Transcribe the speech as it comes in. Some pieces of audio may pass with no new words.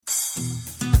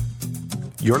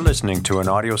You're listening to an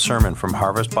audio sermon from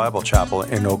Harvest Bible Chapel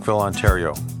in Oakville,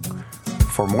 Ontario.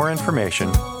 For more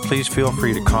information, please feel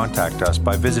free to contact us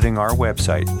by visiting our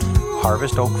website,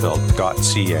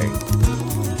 harvestoakville.ca.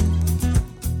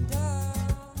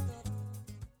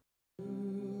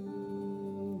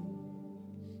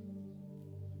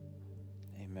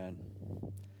 Amen.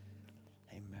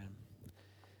 Amen.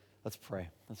 Let's pray.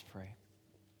 Let's pray.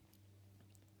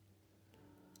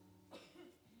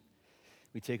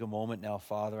 We take a moment now,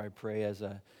 Father, I pray as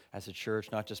a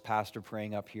church, not just pastor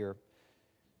praying up here,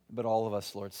 but all of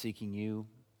us, Lord, seeking you.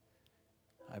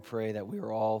 I pray that we are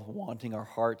all wanting our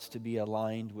hearts to be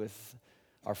aligned with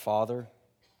our Father,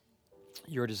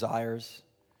 your desires,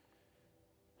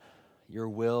 your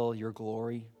will, your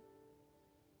glory.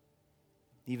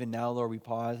 Even now, Lord, we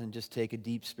pause and just take a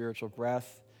deep spiritual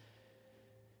breath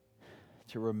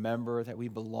to remember that we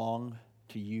belong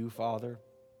to you, Father.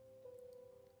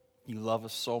 You love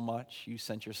us so much. You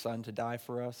sent your Son to die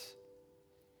for us.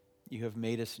 You have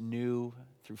made us new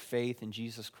through faith in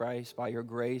Jesus Christ by your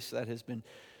grace that has been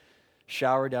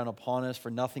showered down upon us for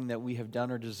nothing that we have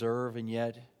done or deserve. And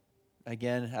yet,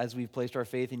 again, as we've placed our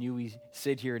faith in you, we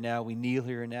sit here now, we kneel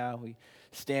here now, we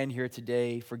stand here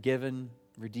today, forgiven,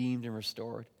 redeemed, and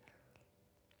restored.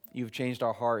 You've changed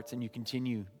our hearts, and you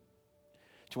continue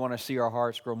to want to see our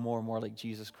hearts grow more and more like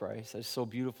Jesus Christ. That's so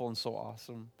beautiful and so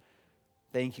awesome.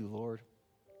 Thank you, Lord.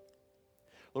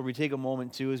 Lord, we take a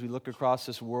moment, too, as we look across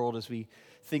this world, as we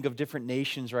think of different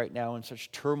nations right now in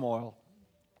such turmoil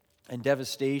and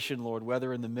devastation, Lord,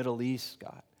 whether in the Middle East,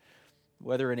 God,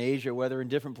 whether in Asia, whether in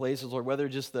different places, Lord, whether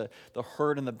just the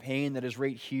hurt and the pain that is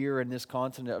right here in this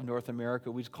continent of North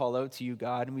America, we call out to you,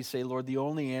 God, and we say, Lord, the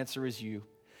only answer is you.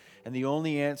 And the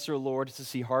only answer, Lord, is to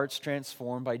see hearts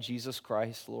transformed by Jesus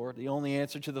Christ, Lord. The only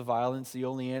answer to the violence, the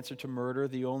only answer to murder,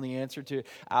 the only answer to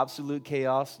absolute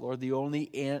chaos, Lord. The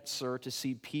only answer to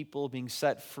see people being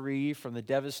set free from the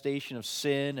devastation of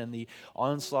sin and the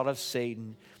onslaught of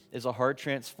Satan is a heart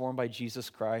transformed by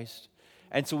Jesus Christ.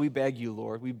 And so we beg you,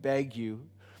 Lord, we beg you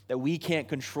that we can't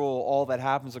control all that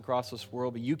happens across this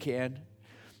world, but you can.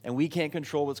 And we can't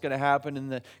control what's going to happen in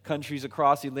the countries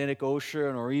across the Atlantic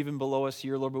Ocean or even below us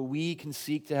here, Lord, but we can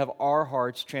seek to have our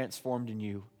hearts transformed in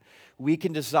you. We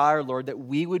can desire, Lord, that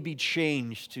we would be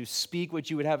changed to speak what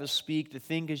you would have us speak, to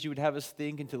think as you would have us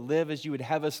think, and to live as you would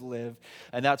have us live.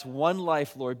 And that's one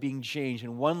life, Lord, being changed,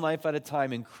 and one life at a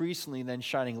time, increasingly then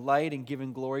shining light and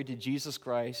giving glory to Jesus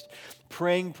Christ,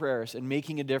 praying prayers and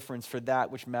making a difference for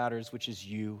that which matters, which is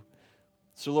you.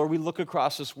 So, Lord, we look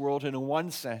across this world, and in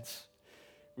one sense,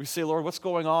 we say, Lord, what's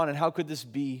going on and how could this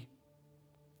be?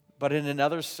 But in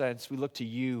another sense, we look to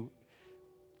you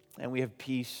and we have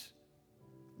peace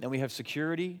and we have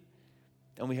security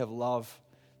and we have love.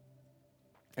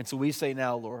 And so we say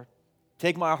now, Lord,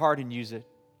 take my heart and use it.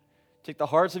 Take the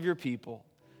hearts of your people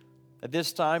at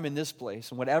this time, in this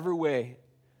place, in whatever way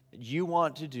that you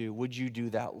want to do, would you do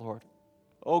that, Lord?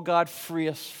 Oh God, free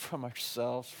us from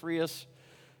ourselves, free us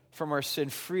from our sin,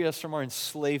 free us from our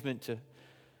enslavement to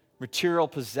material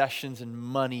possessions and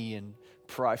money and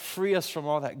pride. Free us from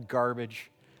all that garbage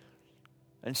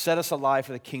and set us alive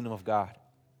for the kingdom of God.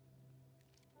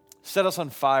 Set us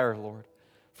on fire, Lord,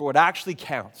 for what actually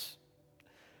counts.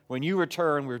 When you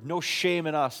return, there's no shame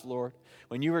in us, Lord.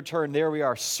 When you return, there we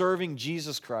are, serving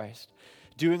Jesus Christ,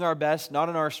 doing our best, not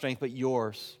in our strength, but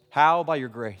yours. How? By your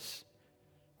grace.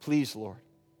 Please, Lord.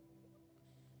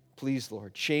 Please,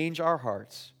 Lord, change our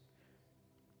hearts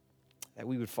that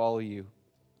we would follow you.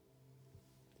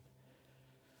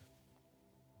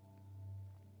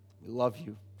 We love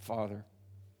you, Father.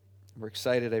 We're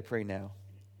excited, I pray now,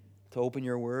 to open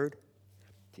your word,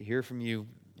 to hear from you,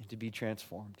 and to be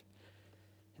transformed.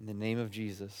 In the name of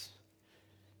Jesus,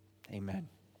 amen.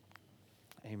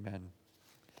 Amen.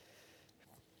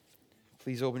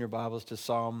 Please open your Bibles to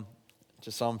Psalm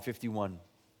 51.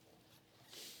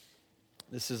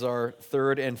 This is our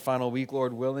third and final week,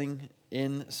 Lord willing,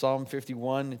 in Psalm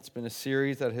 51. It's been a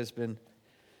series that has been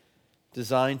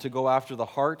designed to go after the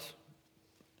heart.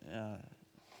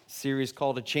 Series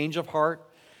called A Change of Heart.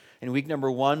 In week number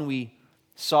 1, we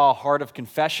saw a heart of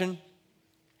confession.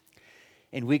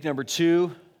 In week number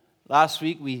 2, last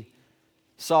week, we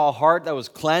saw a heart that was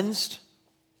cleansed.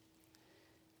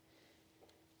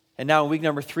 And now in week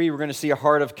number 3, we're going to see a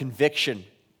heart of conviction.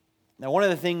 Now, one of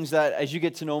the things that, as you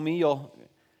get to know me, you'll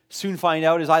soon find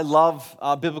out is I love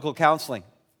biblical counseling.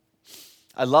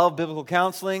 I love biblical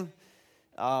counseling.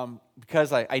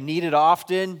 Because I need it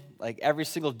often, like every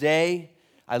single day.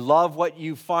 I love what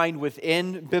you find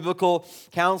within biblical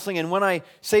counseling. And when I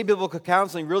say biblical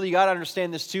counseling, really you got to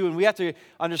understand this too, and we have to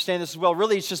understand this as well.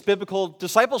 Really, it's just biblical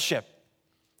discipleship.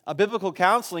 Biblical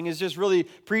counseling is just really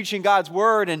preaching God's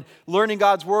word and learning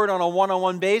God's word on a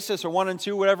one-on-one basis or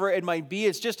one-on-two, whatever it might be.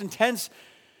 It's just intense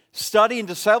study and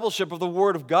discipleship of the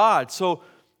word of God. So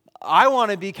I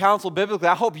want to be counseled biblically.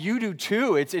 I hope you do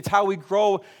too. It's how we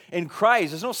grow in Christ.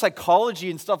 There's no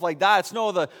psychology and stuff like that. It's no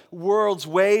of the world's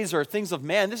ways or things of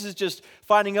man. This is just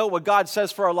finding out what God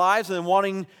says for our lives and then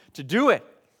wanting to do it.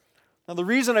 Now, the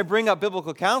reason I bring up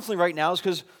biblical counseling right now is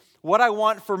because what I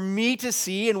want for me to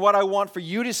see and what I want for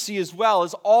you to see as well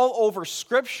is all over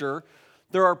Scripture,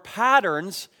 there are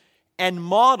patterns and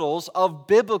models of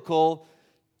biblical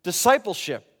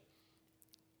discipleship.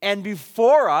 And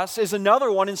before us is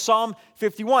another one in Psalm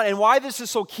 51. And why this is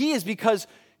so key is because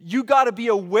you got to be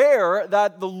aware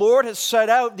that the Lord has set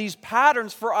out these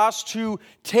patterns for us to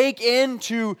take in,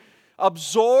 to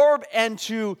absorb, and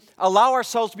to allow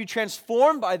ourselves to be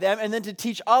transformed by them, and then to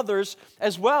teach others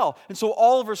as well. And so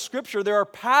all over Scripture, there are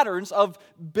patterns of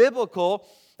biblical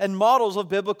and models of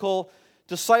biblical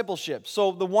discipleship.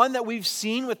 So the one that we've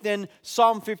seen within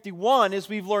Psalm 51 is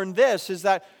we've learned this, is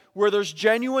that where there's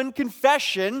genuine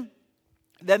confession,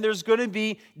 then there's going to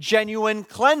be genuine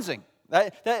cleansing.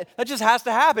 That just has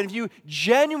to happen. If you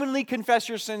genuinely confess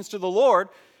your sins to the Lord,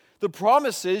 the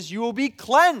promise is you will be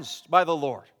cleansed by the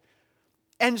Lord.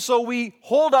 And so we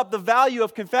hold up the value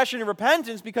of confession and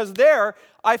repentance because there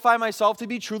I find myself to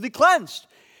be truly cleansed.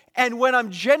 And when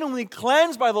I'm genuinely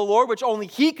cleansed by the Lord, which only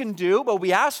He can do, but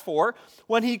we ask for,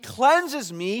 when He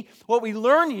cleanses me, what we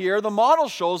learn here, the model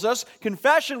shows us,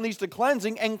 confession leads to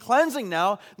cleansing, and cleansing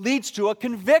now leads to a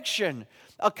conviction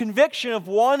of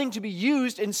wanting to be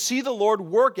used and see the Lord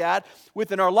work at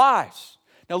within our lives.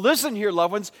 Now listen here,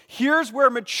 loved ones, here's where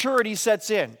maturity sets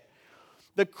in.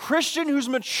 The Christian who's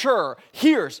mature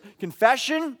hears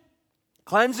confession,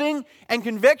 cleansing, and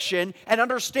conviction, and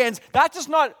understands that is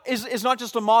not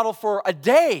just a model for a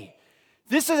day.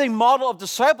 This is a model of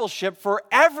discipleship for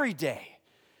every day.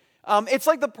 It's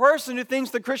like the person who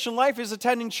thinks the Christian life is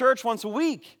attending church once a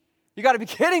week. You got to be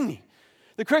kidding me.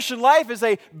 The Christian life is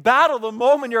a battle the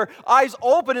moment your eyes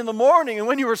open in the morning, and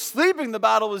when you were sleeping, the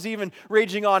battle was even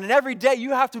raging on. And every day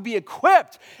you have to be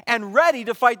equipped and ready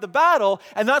to fight the battle,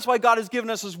 and that's why God has given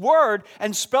us His Word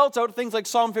and spelt out things like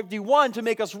Psalm 51 to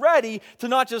make us ready to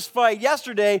not just fight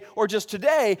yesterday or just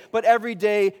today, but every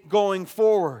day going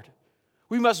forward.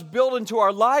 We must build into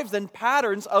our lives then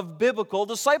patterns of biblical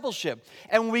discipleship.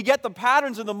 And when we get the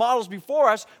patterns and the models before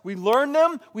us, we learn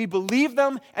them, we believe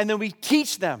them, and then we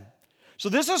teach them. So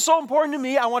this is so important to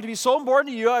me. I want it to be so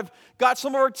important to you. I've got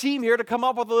some of our team here to come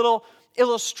up with a little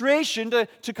illustration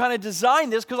to kind of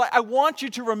design this because I want you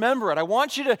to remember it. I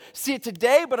want you to see it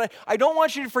today, but I don't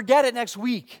want you to forget it next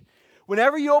week.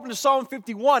 Whenever you open to Psalm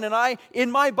 51, and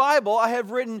in my Bible, I have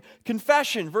written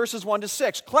confession, verses 1 to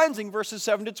 6, cleansing, verses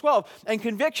 7 to 12, and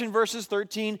conviction, verses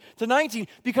 13 to 19,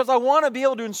 because I want to be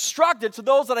able to instruct it to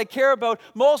those that I care about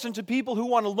most and to people who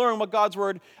want to learn what God's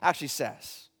Word actually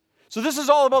says. So this is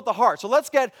all about the heart. So let's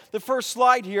get the first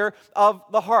slide here of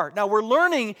the heart. Now we're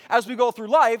learning as we go through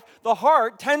life, the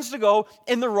heart tends to go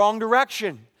in the wrong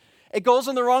direction. It goes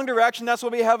in the wrong direction. That's why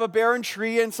we have a barren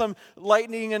tree and some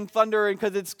lightning and thunder, and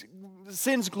because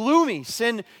sin's gloomy.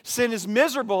 Sin is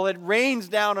miserable. It rains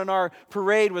down on our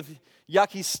parade with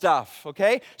yucky stuff,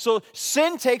 okay? So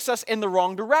sin takes us in the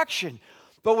wrong direction.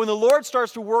 But when the Lord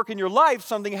starts to work in your life,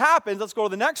 something happens. Let's go to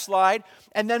the next slide.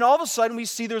 And then all of a sudden we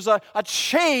see there's a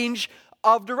change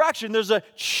of direction. There's a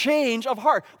change of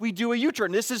heart. We do a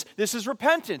U-turn. This is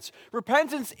repentance.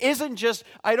 Repentance isn't just,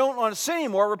 I don't want to sin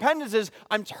anymore. Repentance is,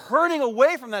 I'm turning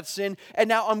away from that sin, and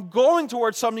now I'm going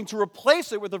towards something to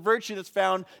replace it with the virtue that's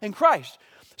found in Christ.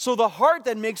 So the heart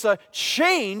then makes a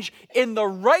change in the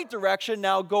right direction,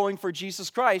 now going for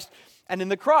Jesus Christ and in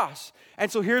the cross.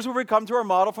 And so here's where we come to our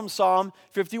model from Psalm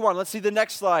 51. Let's see the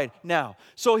next slide now.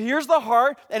 So here's the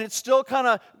heart, and it's still kind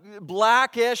of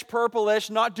blackish, purplish,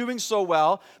 not doing so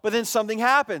well, but then something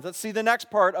happens. Let's see the next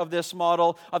part of this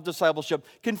model of discipleship.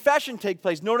 Confession takes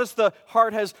place. Notice the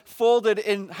heart has folded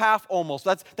in half almost.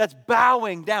 That's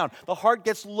bowing down. The heart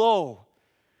gets low.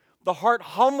 The heart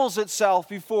humbles itself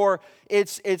before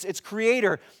its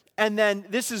creator. And then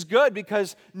this is good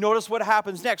because notice what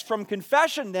happens next. From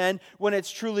confession then, when it's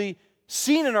truly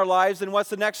seen in our lives, then what's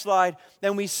the next slide?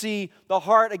 Then we see the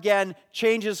heart again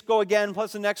changes, go again,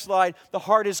 plus the next slide. The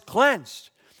heart is cleansed.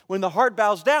 When the heart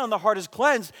bows down, the heart is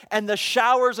cleansed, and the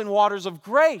showers and waters of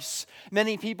grace.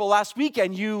 Many people last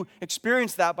weekend, you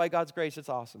experienced that by God's grace. It's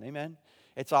awesome, amen?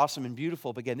 It's awesome and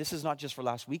beautiful. But again, this is not just for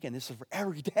last weekend. This is for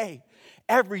every day.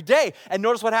 Every day. And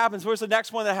notice what happens. Where's the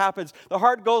next one that happens? The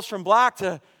heart goes from black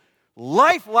to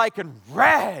lifelike and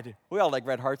red. We all like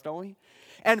red hearts, don't we?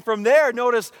 And from there,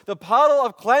 notice the puddle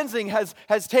of cleansing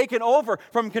has taken over.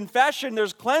 From confession,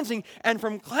 there's cleansing. And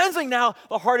from cleansing now,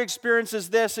 the heart experiences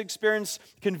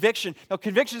conviction. Now,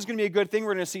 conviction is going to be a good thing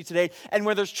we're going to see today. And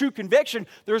when there's true conviction,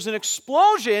 there's an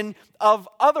explosion of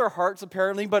other hearts,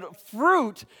 apparently, but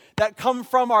fruit that come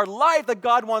from our life that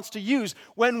God wants to use.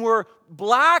 When we're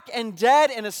black and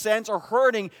dead, in a sense, or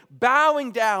hurting,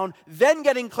 bowing down, then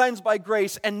getting cleansed by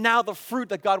grace, and now the fruit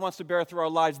that God wants to bear through our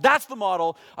lives. That's the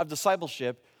model of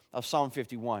discipleship of Psalm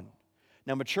 51.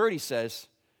 Now, maturity says,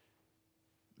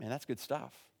 man, that's good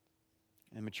stuff.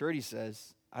 And maturity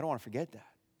says, I don't want to forget that.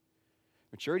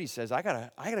 Maturity says, I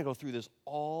gotta go through this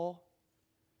all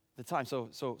the time.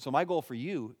 So my goal for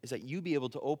you is that you be able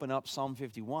to open up Psalm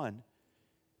 51,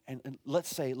 and let's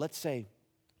say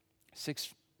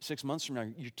 6 months from now,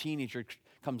 your teenager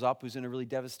comes up who's in a really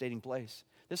devastating place.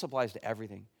 This applies to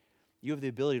everything. You have the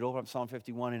ability to open up Psalm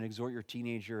 51 and exhort your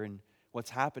teenager and what's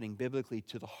happening biblically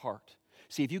to the heart.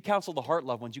 See, if you counsel the heart,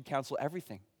 loved ones, you counsel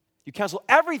everything. You counsel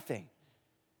everything.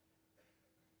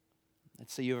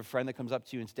 Let's say you have a friend that comes up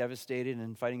to you and is devastated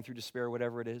and fighting through despair,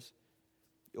 whatever it is.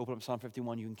 You open up Psalm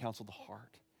 51, you can counsel the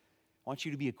heart. I want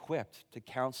you to be equipped to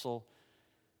counsel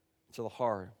to the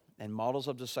heart. And models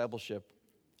of discipleship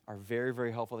are very,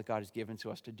 very helpful that God has given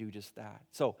to us to do just that.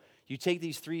 So you take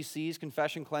these 3 C's,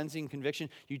 confession, cleansing, conviction,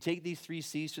 you take these 3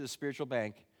 C's to the spiritual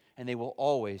bank, and they will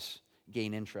always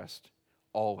gain interest.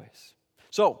 Always.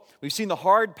 So we've seen the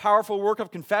hard, powerful work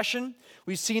of confession.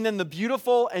 We've seen then the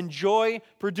beautiful and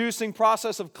joy-producing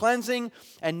process of cleansing.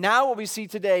 And now what we see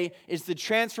today is the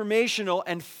transformational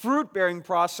and fruit-bearing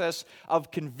process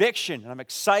of conviction. And I'm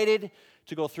excited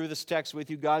to go through this text with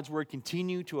you. God's word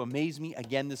continue to amaze me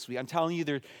again this week. I'm telling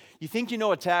you, you think you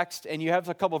know a text and you have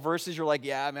a couple of verses, you're like,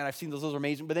 yeah, man, I've seen those are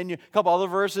amazing. But then a couple other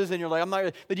verses and you're like, I'm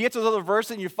not. But you get to those other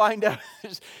verses and you find out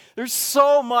there's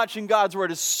so much in God's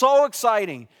word. It's so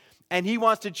exciting. And he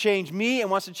wants to change me and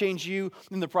wants to change you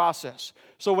in the process.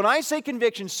 So when I say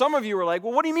conviction, some of you are like,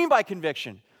 well, what do you mean by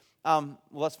conviction? Well,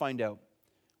 let's find out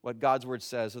what God's word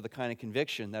says of the kind of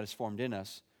conviction that is formed in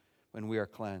us when we are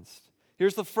cleansed.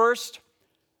 Here's the first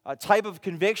type of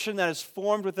conviction that is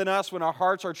formed within us when our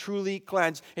hearts are truly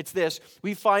cleansed. It's this: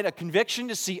 we find a conviction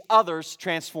to see others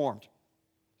transformed.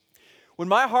 When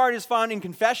my heart is found in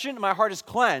confession, my heart is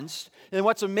cleansed, then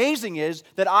what's amazing is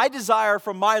that I desire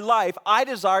from my life, I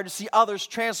desire to see others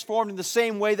transformed in the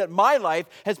same way that my life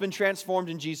has been transformed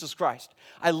in Jesus Christ.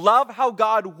 I love how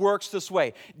God works this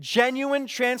way. Genuine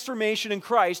transformation in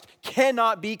Christ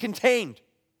cannot be contained.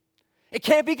 It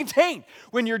can't be contained.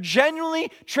 When you're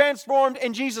genuinely transformed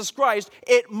in Jesus Christ,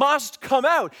 it must come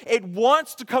out. It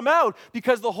wants to come out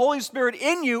because the Holy Spirit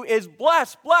in you is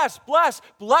bless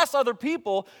other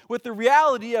people with the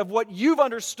reality of what you've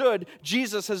understood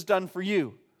Jesus has done for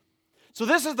you. So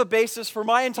this is the basis for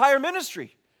my entire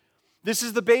ministry. This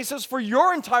is the basis for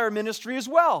your entire ministry as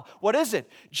well. What is it?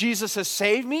 Jesus has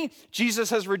saved me. Jesus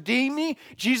has redeemed me.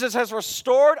 Jesus has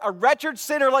restored a wretched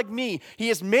sinner like me. He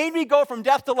has made me go from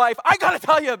death to life. I got to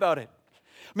tell you about it.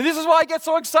 I mean, this is why I get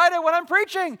so excited when I'm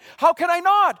preaching. How can I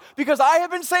not? Because I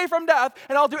have been saved from death,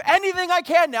 and I'll do anything I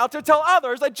can now to tell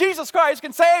others that Jesus Christ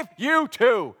can save you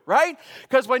too, right?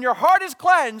 Because when your heart is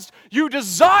cleansed, you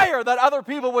desire that other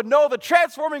people would know the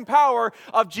transforming power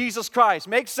of Jesus Christ.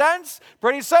 Makes sense?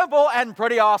 Pretty simple and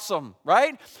pretty awesome,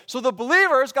 right? So the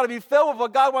believer's got to be filled with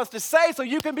what God wants to say so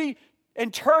you can be in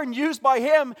turn used by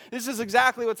him. This is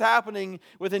exactly what's happening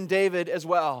within David as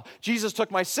well. Jesus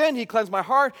took my sin, he cleansed my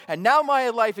heart, and now my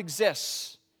life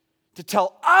exists to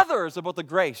tell others about the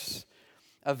grace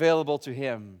available to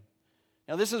him.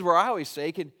 Now this is where I always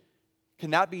say, can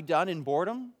that be done in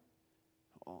boredom?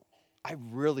 Oh, I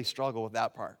really struggle with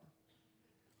that part.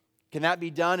 Can that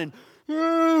be done in,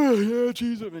 yeah,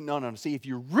 Jesus? No. See, if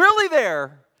you're really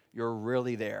there, you're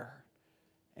really there.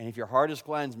 And if your heart is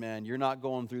cleansed, man, you're not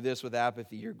going through this with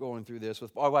apathy. You're going through this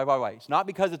with, why? It's not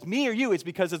because it's me or you. It's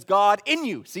because it's God in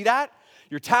you. See that?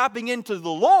 You're tapping into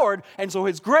the Lord, and so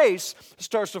his grace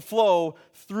starts to flow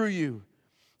through you.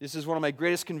 This is one of my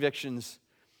greatest convictions.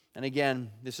 And again,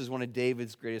 this is one of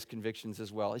David's greatest convictions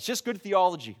as well. It's just good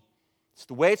theology. It's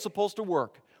the way it's supposed to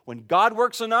work. When God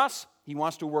works in us, he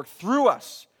wants to work through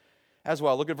us as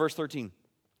well. Look at verse 13.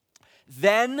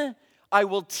 Then I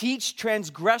will teach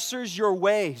transgressors your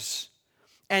ways,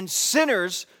 and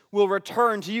sinners will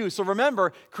return to you. So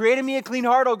remember, create in me a clean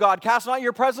heart, O God. Cast not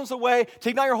your presence away.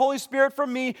 Take not your Holy Spirit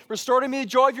from me. Restore to me the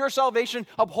joy of your salvation.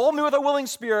 Uphold me with a willing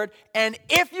spirit. And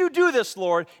if you do this,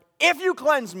 Lord, if you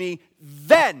cleanse me,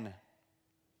 then,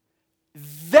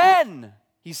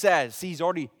 he says, see, he's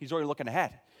already looking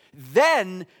ahead.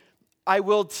 Then I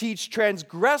will teach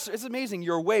transgressors, it's amazing,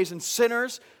 your ways, and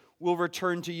sinners will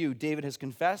return to you. David has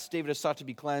confessed, David has sought to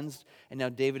be cleansed, and now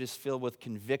David is filled with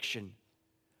conviction.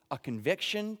 A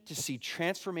conviction to see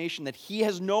transformation that he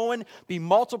has known be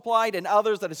multiplied in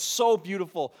others that is so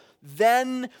beautiful.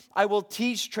 Then I will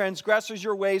teach transgressors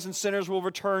your ways, and sinners will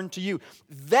return to you.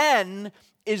 Then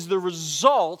is the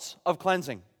result of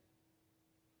cleansing.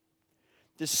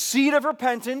 The seed of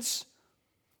repentance,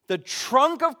 the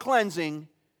trunk of cleansing,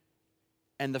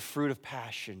 and the fruit of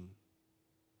passion.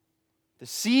 The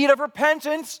seed of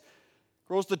repentance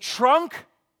grows the trunk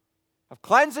of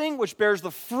cleansing, which bears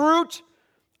the fruit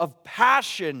of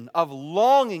passion, of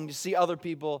longing to see other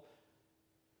people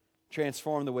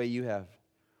transform the way you have.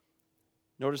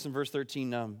 Notice in verse 13,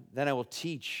 then I will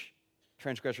teach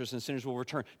transgressors and sinners will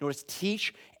return. Notice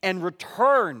teach and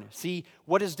return. See,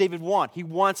 what does David want? He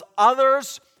wants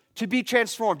others to be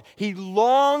transformed. He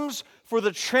longs for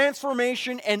the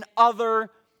transformation in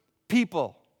other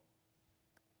people.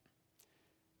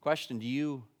 Question, do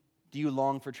you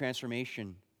long for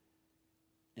transformation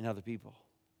in other people?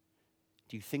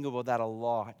 Do you think about that a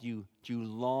lot? Do you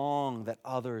long that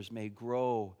others may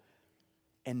grow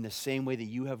in the same way that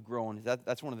you have grown?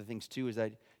 That's one of the things, too, is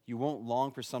that you won't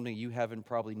long for something you haven't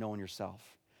probably known yourself.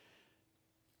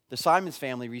 The Simons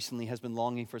family recently has been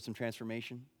longing for some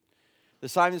transformation. The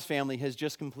Simons family has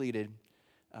just completed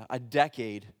a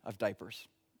decade of diapers.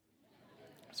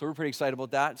 So we're pretty excited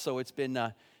about that. So it's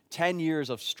been 10 years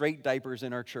of straight diapers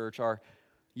in our church. Our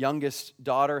youngest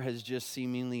daughter has just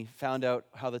seemingly found out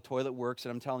how the toilet works,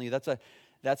 and I'm telling you,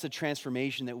 that's a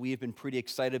transformation that we have been pretty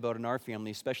excited about in our family,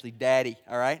 especially Daddy,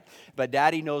 all right? But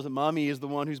Daddy knows that Mommy is the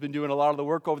one who's been doing a lot of the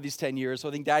work over these 10 years, so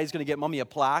I think Daddy's going to get Mommy a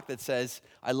plaque that says,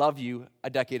 I love you, a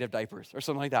decade of diapers, or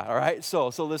something like that, all right? So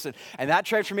listen, and that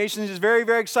transformation is very,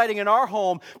 very exciting in our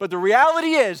home, but the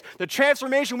reality is, the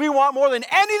transformation we want more than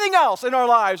anything else in our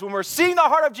lives when we're seeing the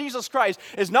heart of Jesus Christ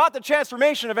is not the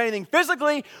transformation of anything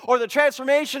physically or the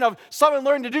transformation of someone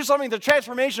learning to do something, the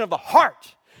transformation of the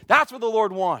heart. That's what the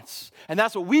Lord wants. And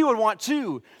that's what we would want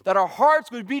too, that our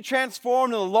hearts would be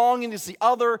transformed and the longing to see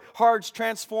other hearts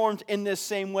transformed in this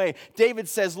same way. David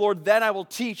says, Lord, then I will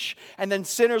teach, and then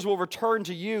sinners will return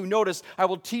to you. Notice, I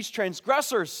will teach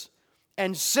transgressors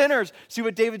and sinners. See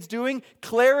what David's doing?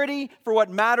 Clarity for what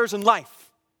matters in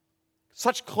life.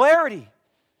 Such clarity.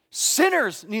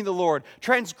 Sinners need the Lord.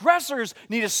 Transgressors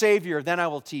need a Savior. Then I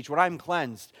will teach. When I'm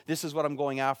cleansed, this is what I'm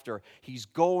going after. He's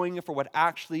going for what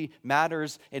actually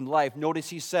matters in life. Notice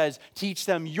he says, teach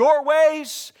them your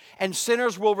ways, and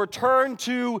sinners will return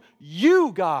to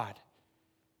you, God.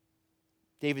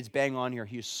 David's bang on here.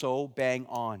 He is so bang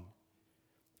on.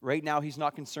 Right now, he's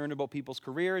not concerned about people's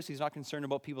careers. He's not concerned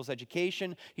about people's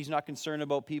education. He's not concerned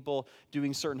about people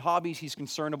doing certain hobbies. He's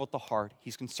concerned about the heart.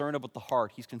 He's concerned about the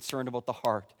heart. He's concerned about the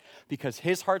heart. Because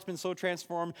his heart's been so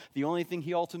transformed, the only thing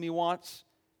he ultimately wants,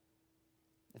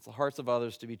 it's the hearts of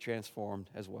others to be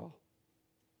transformed as well.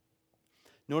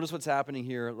 Notice what's happening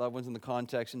here, loved ones, in the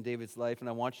context in David's life, and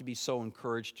I want you to be so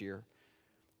encouraged here.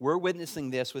 We're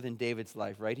witnessing this within David's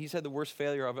life, right? He's had the worst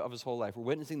failure of his whole life. We're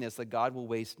witnessing this, that God will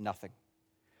waste nothing.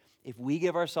 If we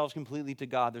give ourselves completely to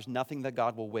God, there's nothing that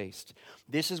God will waste.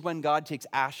 This is when God takes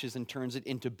ashes and turns it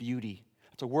into beauty.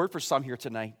 It's a word for some here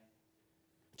tonight.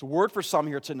 It's a word for some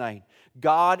here tonight.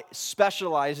 God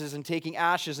specializes in taking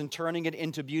ashes and turning it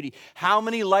into beauty. How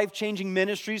many life-changing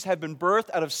ministries have been birthed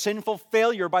out of sinful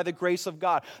failure by the grace of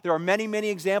God? There are many, many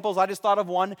examples. I just thought of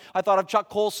one. I thought of Chuck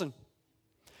Colson.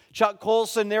 Chuck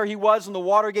Colson, there he was in the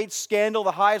Watergate scandal,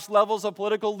 the highest levels of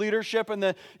political leadership in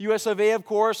the US of A, of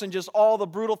course, and just all the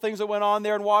brutal things that went on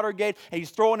there in Watergate. And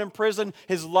he's thrown in prison.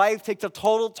 His life takes a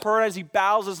total turn as he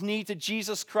bows his knee to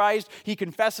Jesus Christ. He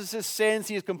confesses his sins.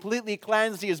 He is completely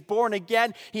cleansed. He is born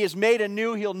again. He is made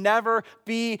anew. He'll never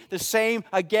be the same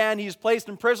again. He's placed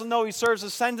in prison, though he serves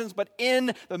his sentence. But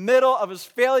in the middle of his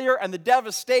failure and the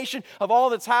devastation of all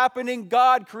that's happening,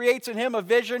 God creates in him a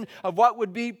vision of what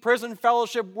would be prison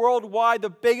fellowship worldwide, the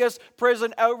biggest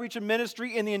prison outreach and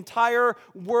ministry in the entire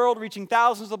world, reaching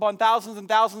thousands upon thousands and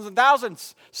thousands and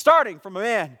thousands, starting from a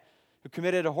man who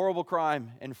committed a horrible crime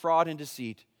and fraud and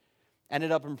deceit,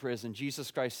 ended up in prison.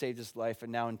 Jesus Christ saved his life,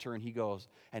 and now in turn he goes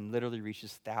and literally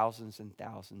reaches thousands and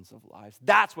thousands of lives.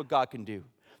 That's what God can do.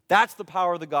 That's the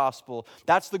power of the gospel.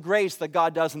 That's the grace that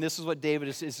God does, and this is what David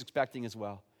is expecting as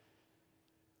well.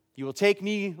 You will take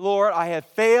me, Lord, I have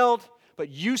failed, but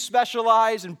you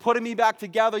specialize in putting me back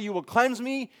together. You will cleanse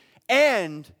me,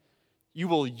 and you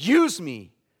will use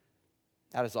me.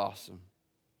 That is awesome.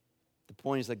 The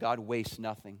point is that God wastes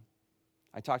nothing.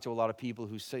 I talk to a lot of people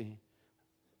who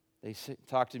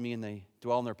talk to me and they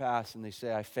dwell in their past and they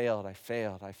say, I failed.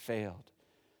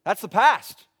 That's the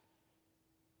past.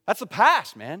 That's the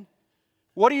past, man.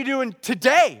 What are you doing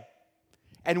today?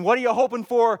 And what are you hoping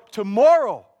for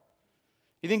tomorrow?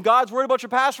 You think God's worried about your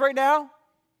past right now?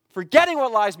 Forgetting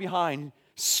what lies behind,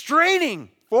 straining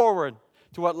forward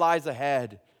to what lies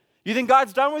ahead. You think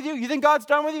God's done with you? You think God's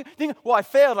done with you? You think, well, I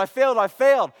failed.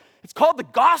 It's called the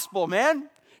gospel, man.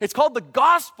 It's called the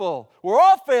gospel. We're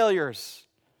all failures.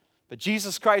 But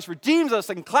Jesus Christ redeems us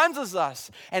and cleanses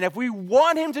us. And if we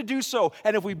want him to do so,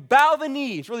 and if we bow the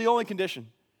knee, it's really the only condition.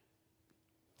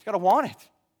 You got to want it.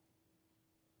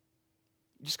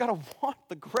 You just got to want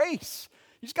the grace.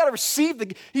 You just got to receive the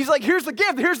gift. He's like, here's the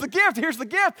gift, here's the gift, here's the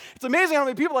gift. It's amazing how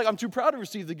many people are like, I'm too proud to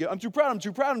receive the gift. I'm too proud.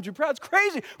 It's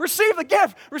crazy. Receive the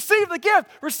gift, receive the gift,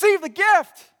 receive the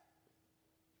gift.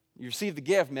 You receive the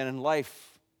gift, man, in life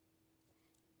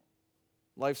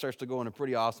starts to go in a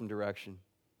pretty awesome direction.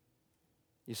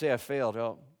 You say, I failed.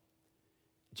 Well,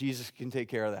 Jesus can take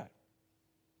care of that.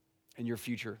 And your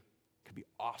future could be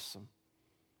awesome.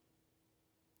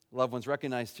 Loved ones,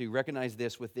 recognize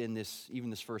this within this, even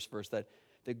this first verse, that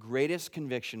the greatest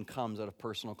conviction comes out of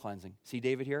personal cleansing. See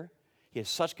David here? He has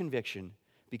such conviction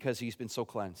because he's been so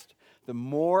cleansed. The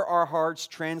more our hearts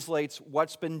translates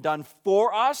what's been done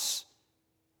for us,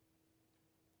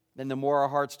 then the more our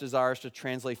hearts desires to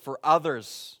translate for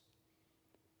others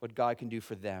what God can do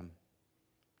for them.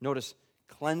 Notice,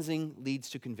 cleansing leads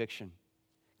to conviction.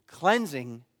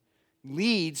 Cleansing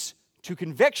leads to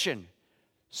conviction.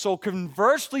 So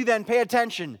conversely then, pay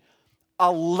attention.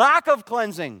 A lack of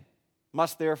cleansing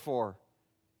must therefore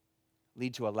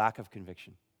lead to a lack of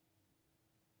conviction.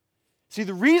 See,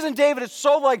 the reason David is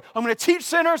so like, I'm going to teach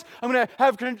sinners, I'm going to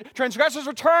have transgressors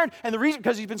return, and the reason,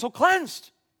 because he's been so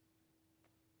cleansed.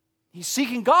 He's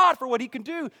seeking God for what he can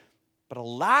do. But a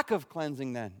lack of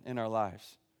cleansing then in our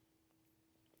lives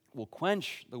will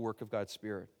quench the work of God's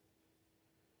Spirit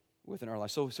within our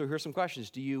lives. So here's some questions.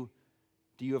 Do you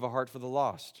have a heart for the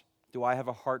lost? Do I have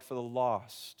a heart for the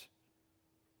lost?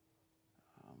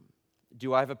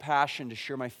 Do I have a passion to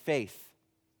share my faith?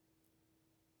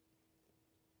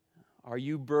 Are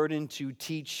you burdened to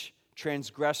teach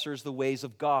transgressors the ways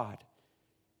of God?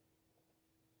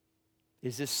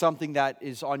 Is this something that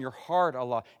is on your heart a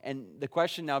lot? And the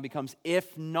question now becomes,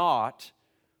 if not,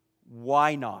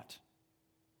 why not?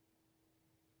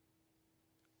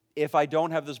 If I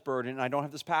don't have this burden, and I don't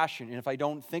have this passion, and if I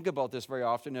don't think about this very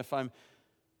often, if I'm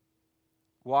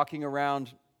walking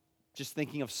around just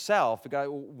thinking of self,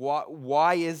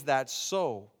 why is that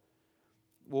so?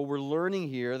 Well, we're learning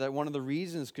here that one of the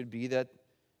reasons could be that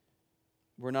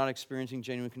we're not experiencing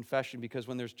genuine confession, because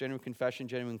when there's genuine confession,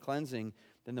 genuine cleansing,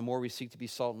 then the more we seek to be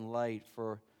salt and light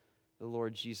for the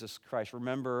Lord Jesus Christ.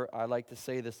 Remember, I like to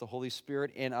say this, the Holy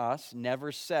Spirit in us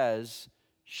never says,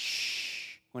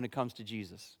 shh, when it comes to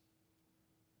Jesus.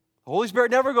 The Holy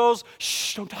Spirit never goes,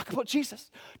 shh, don't talk about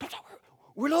Jesus. Don't talk.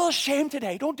 We're a little ashamed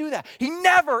today. Don't do that. He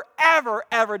never, ever,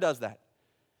 ever does that.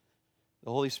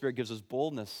 The Holy Spirit gives us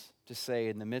boldness to say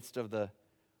in the midst of the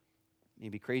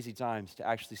maybe crazy times, to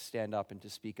actually stand up and to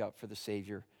speak up for the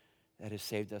Savior that has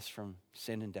saved us from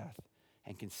sin and death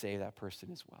and can save that person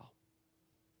as well.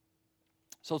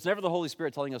 So it's never the Holy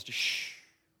Spirit telling us to shh.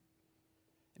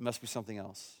 It must be something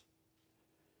else.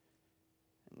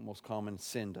 And the most common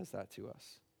sin does that to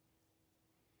us.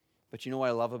 But you know what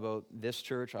I love about this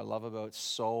church? I love about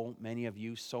so many of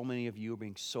you are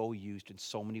being so used in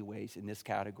so many ways in this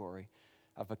category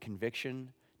of a conviction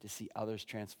to see others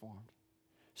transformed.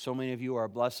 So many of you are a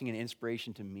blessing and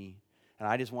inspiration to me. And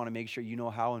I just want to make sure you know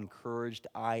how encouraged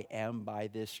I am by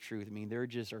this truth. I mean, there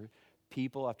just are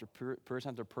people after person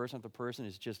after person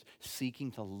is just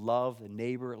seeking to love the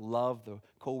neighbor, love the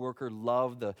coworker,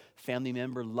 love the family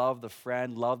member, love the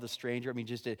friend, love the stranger. I mean,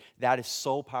 that is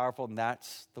so powerful, and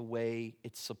that's the way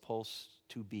it's supposed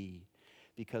to be.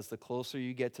 Because the closer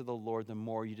you get to the Lord, the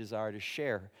more you desire to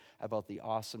share about the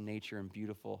awesome nature and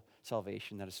beautiful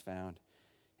salvation that is found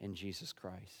in Jesus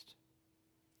Christ.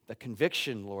 The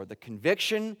conviction, Lord, the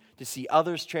conviction to see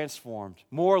others transformed.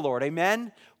 More, Lord,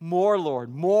 amen? More, Lord,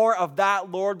 more of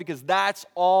that, Lord, because that's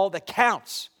all that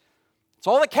counts. It's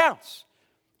all that counts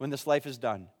when this life is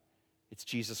done. It's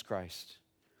Jesus Christ.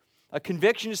 A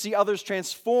conviction to see others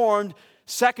transformed.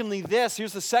 Secondly,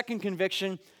 here's the second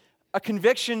conviction, a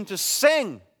conviction to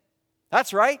sing.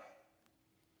 That's right.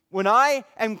 When I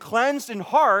am cleansed in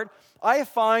heart, I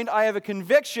find I have a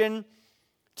conviction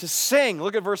to sing.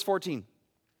 Look at verse 14.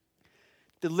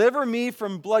 Deliver me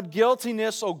from blood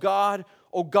guiltiness, O God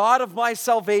of my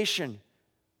salvation,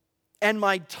 and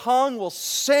my tongue will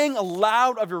sing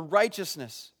aloud of your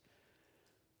righteousness.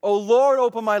 O Lord,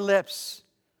 open my lips,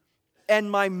 and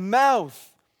my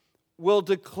mouth will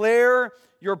declare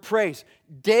your praise.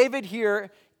 David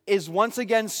here is once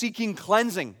again seeking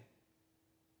cleansing.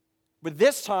 But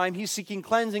this time, he's seeking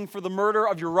cleansing for the murder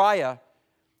of Uriah,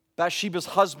 Bathsheba's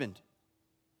husband.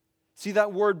 See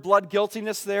that word blood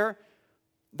guiltiness there?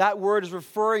 That word is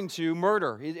referring to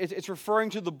murder. It's referring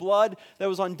to the blood that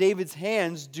was on David's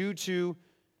hands due to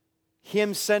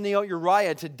him sending out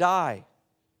Uriah to die.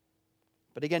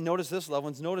 But again, notice this, loved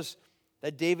ones. Notice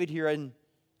that David here in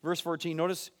verse 14,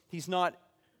 notice he doesn't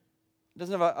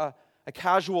have a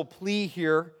casual plea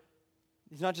here.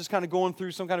 He's not just kind of going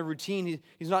through some kind of routine.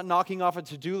 He's not knocking off a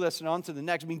to-do list and on to the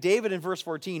next. I mean, David in verse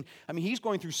 14, he's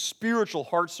going through spiritual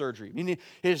heart surgery. I mean,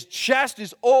 his chest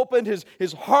is opened,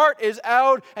 his heart is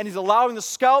out, and he's allowing the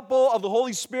scalpel of the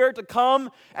Holy Spirit to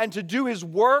come and to do his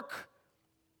work.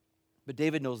 But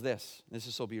David knows this. This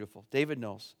is so beautiful. David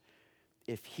knows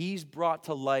if he's brought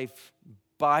to life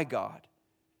by God,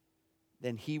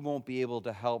 then he won't be able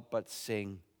to help but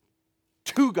sing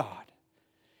to God.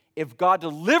 If God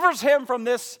delivers him from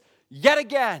this yet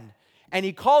again, and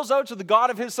he calls out to the God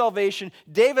of his salvation,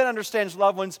 David understands,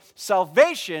 loved ones,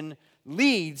 salvation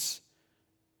leads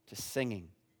to singing.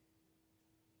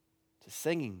 To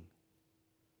singing.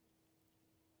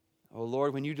 Oh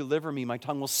Lord, when you deliver me, my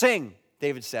tongue will sing,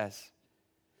 David says.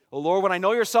 Oh Lord, when I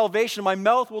know your salvation, my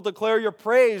mouth will declare your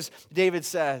praise, David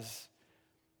says.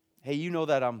 Hey, you know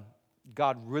that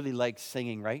God really likes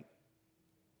singing, right?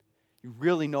 You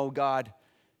really know God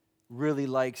really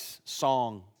likes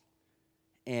song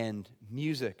and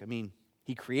music. I mean,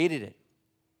 he created it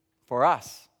for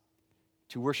us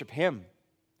to worship him.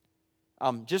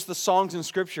 Just the songs in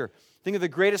Scripture. Think of the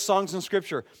greatest songs in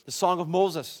Scripture. The Song of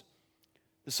Moses,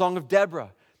 the Song of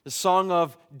Deborah, the Song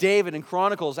of David in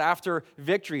Chronicles after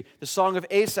victory, the Song of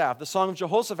Asaph, the Song of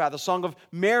Jehoshaphat, the Song of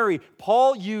Mary.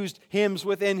 Paul used hymns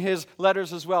within his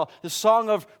letters as well. The Song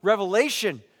of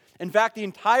Revelation. In fact, the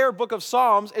entire book of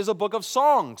Psalms is a book of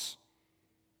songs.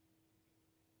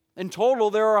 In total,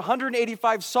 there are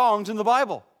 185 songs in the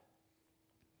Bible.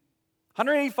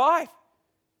 185.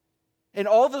 And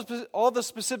all the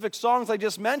specific songs I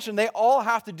just mentioned, they all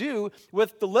have to do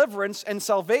with deliverance and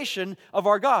salvation of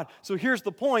our God. So here's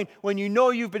the point. When you know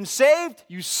you've been saved,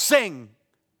 you sing.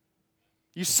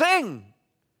 You sing.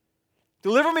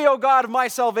 Deliver me, O God, of my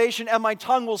salvation, and my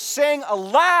tongue will sing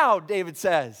aloud, David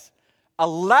says.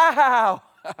 Aloud.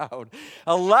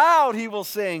 Aloud he will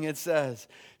sing, it says.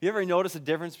 You ever notice the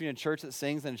difference between a church that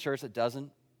sings and a church that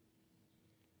doesn't?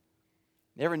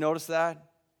 You ever notice that?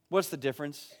 What's the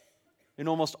difference? In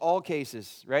almost all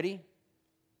cases, ready?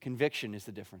 Conviction is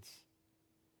the difference.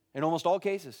 In almost all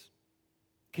cases,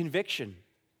 conviction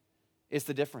is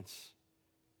the difference.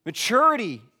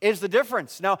 Maturity is the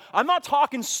difference. Now, I'm not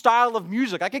talking style of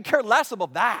music. I could care less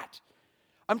about that.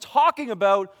 I'm talking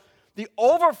about the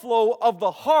overflow of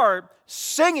the heart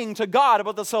singing to God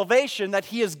about the salvation that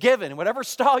he has given. Whatever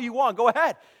style you want, go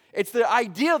ahead. It's the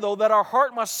idea, though, that our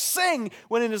heart must sing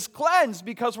when it is cleansed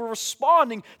because we're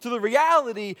responding to the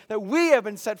reality that we have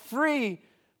been set free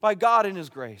by God in his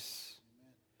grace.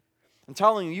 I'm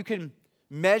telling you, you can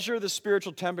measure the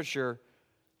spiritual temperature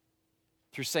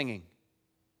through singing.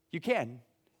 You can.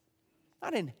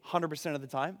 Not in 100% of the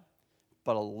time,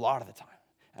 but a lot of the time.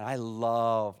 And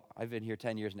I've been here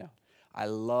 10 years now. I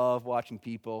love watching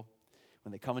people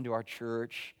when they come into our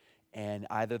church and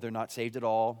either they're not saved at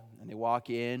all and they walk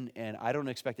in, and I don't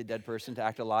expect a dead person to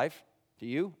act alive. Do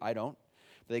you? I don't.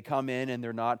 But they come in and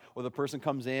they're not, or the person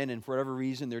comes in and for whatever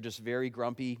reason they're just very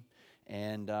grumpy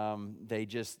and they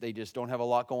just don't have a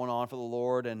lot going on for the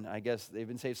Lord, and I guess they've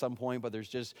been saved at some point, but they're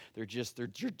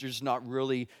just not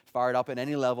really fired up at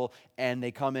any level, and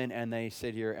they come in and they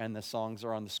sit here and the songs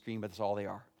are on the screen, but that's all they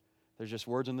are. There's just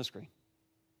words on the screen.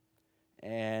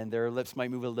 And their lips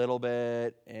might move a little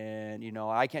bit, and,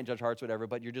 I can't judge hearts, whatever,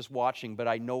 but you're just watching. But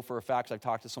I know for a fact, I've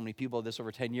talked to so many people of this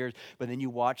over 10 years, but then you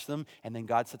watch them, and then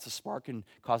God sets a spark and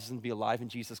causes them to be alive in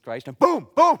Jesus Christ, and boom,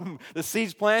 boom, the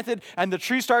seed's planted, and the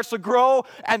tree starts to grow,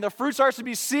 and the fruit starts to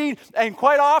be seen, and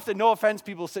quite often, no offense,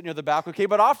 people sitting near the back, okay,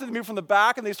 but often they move from the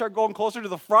back, and they start going closer to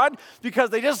the front, because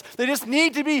they just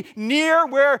need to be near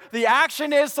where the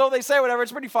action is, so they say whatever.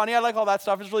 It's pretty funny. I like all that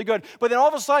stuff. It's really good. But then all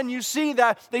of a sudden, you see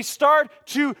that they start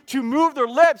to move their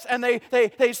lips, and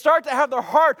they start to have their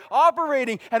heart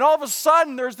operating, and all of a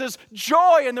sudden there's this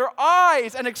joy in their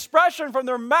eyes and expression from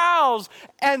their mouths,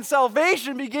 and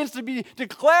salvation begins to be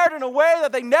declared in a way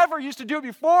that they never used to do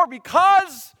before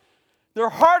because Their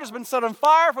heart has been set on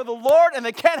fire for the Lord, and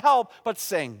they can't help but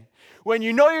sing. When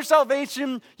you know your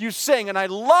salvation, you sing. And I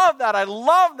love that. I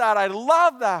love that. I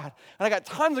love that. And I got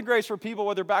tons of grace for people,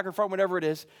 whether back or front, whatever it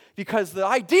is, because the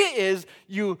idea is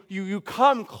you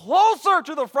come closer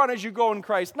to the front as you go in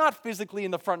Christ, not physically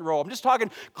in the front row. I'm just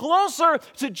talking closer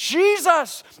to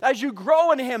Jesus as you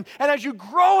grow in Him. And as you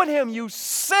grow in Him, you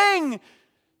sing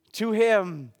to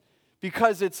Him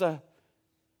because it's a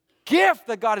gift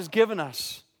that God has given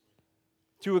us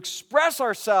to express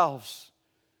ourselves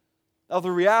of the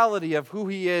reality of who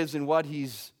He is and what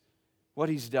He's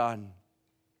done.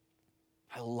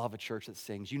 I love a church that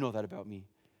sings. You know that about me.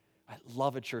 I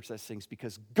love a church that sings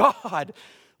because God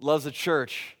loves a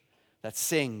church that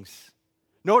sings.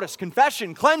 Notice,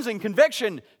 confession, cleansing,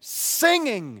 conviction,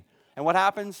 singing. And what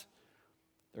happens?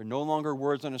 There are no longer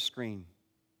words on a screen.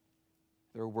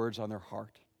 There are words on their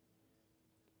heart.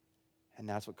 And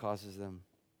that's what causes them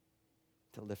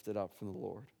to lift it up from the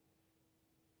Lord.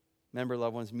 Remember,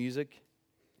 loved ones, music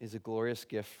is a glorious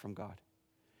gift from God.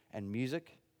 And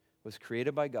music was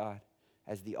created by God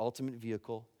as the ultimate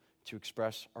vehicle to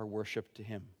express our worship to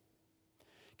Him.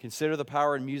 Consider the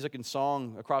power in music and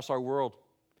song across our world.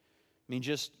 I mean,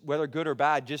 just whether good or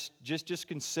bad, just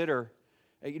consider,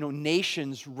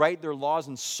 nations write their laws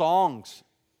in songs.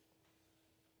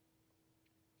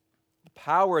 The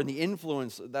power and the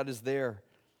influence that is there.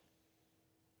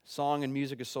 Song and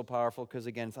music is so powerful because,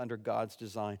 again, it's under God's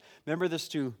design. Remember this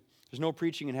too. There's no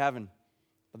preaching in heaven,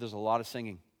 but there's a lot of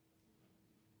singing.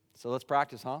 So let's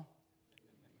practice, huh?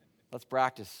 Let's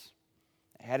practice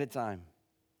ahead of time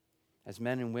as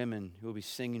men and women who will be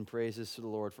singing praises to the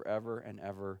Lord forever and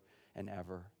ever and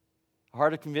ever. A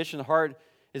heart of conviction, the heart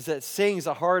is that sings,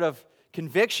 a heart of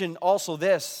conviction. Also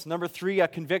this, number 3, a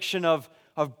conviction of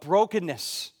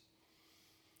brokenness.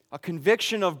 A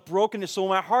conviction of brokenness. So when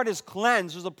my heart is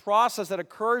cleansed, there's a process that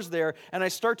occurs there, and I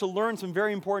start to learn some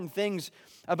very important things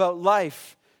about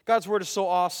life. God's Word is so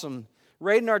awesome.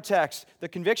 Right in our text, the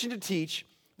conviction to teach,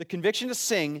 the conviction to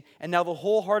sing, and now the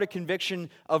wholehearted conviction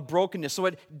of brokenness. So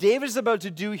what David is about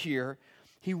to do here,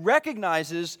 he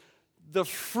recognizes the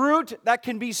fruit that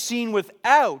can be seen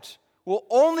without will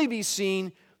only be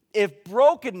seen if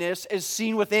brokenness is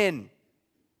seen within.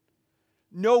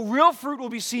 No real fruit will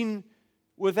be seen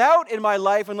without in my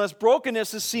life unless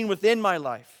brokenness is seen within my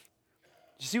life.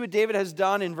 Do you see what David has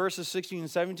done in verses 16 and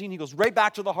 17? He goes right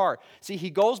back to the heart. See,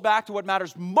 he goes back to what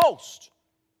matters most,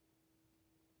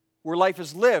 where life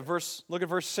is lived. Look at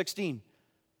verse 16.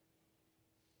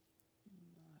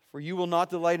 For you will not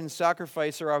delight in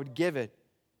sacrifice, or I would give it.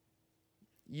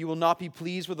 You will not be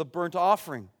pleased with a burnt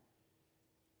offering.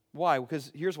 Why?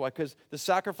 Here's why. Because the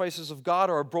sacrifices of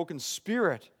God are a broken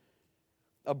spirit,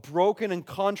 a broken and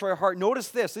contrite heart. Notice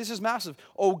this. This is massive.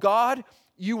 Oh God,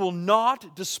 you will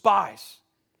not despise.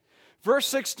 Verse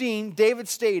 16, David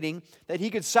stating that he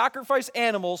could sacrifice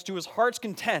animals to his heart's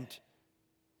content.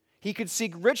 He could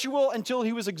seek ritual until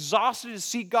he was exhausted to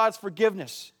seek God's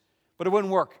forgiveness, but it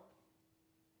wouldn't work.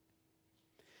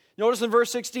 Notice in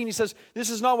verse 16, he says, this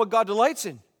is not what God delights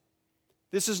in.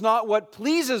 This is not what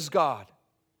pleases God.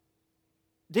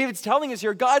 David's telling us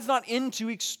here, God's not into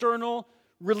external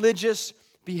religious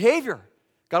behavior.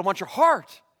 God wants your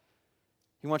heart.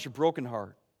 He wants your broken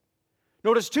heart.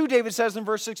 Notice too, David says in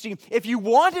verse 16, if you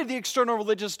wanted the external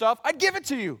religious stuff, I'd give it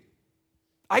to you.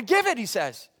 I'd give it, he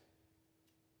says.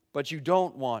 But you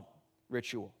don't want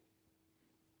ritual.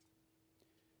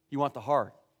 You want the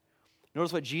heart.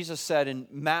 Notice what Jesus said in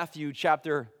Matthew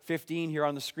chapter 15 here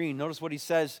on the screen. Notice what he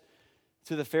says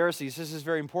to the Pharisees. This is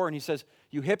very important. He says,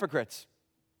 you hypocrites.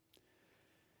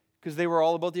 Because they were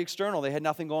all about the external. They had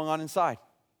nothing going on inside.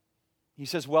 He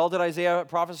says, well, did Isaiah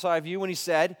prophesy of you when he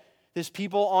said, this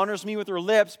people honors me with their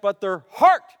lips, but their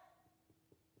heart.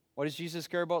 What does Jesus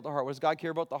care about? The heart. What does God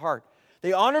care about? The heart.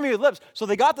 They honor me with lips. So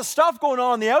they got the stuff going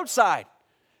on the outside.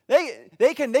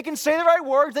 They can say the right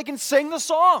words. They can sing the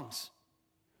songs.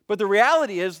 But the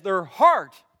reality is their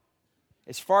heart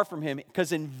is far from him,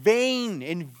 because in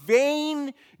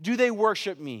vain do they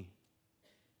worship me.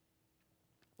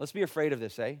 Let's be afraid of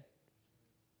this, eh?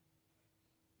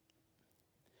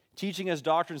 Teaching as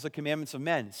doctrines the commandments of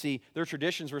men. See, their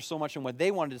traditions were so much in what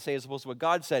they wanted to say as opposed to what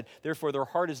God said. Therefore, their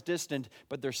heart is distant,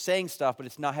 but they're saying stuff, but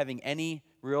it's not having any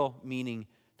real meaning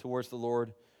towards the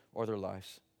Lord or their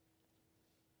lives.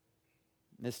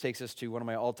 And this takes us to one of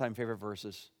my all-time favorite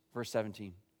verses, verse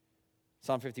 17.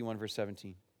 Psalm 51, verse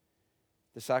 17.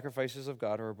 The sacrifices of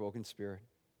God are a broken spirit,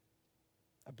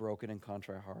 a broken and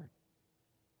contrite heart.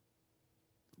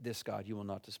 This God you will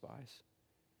not despise.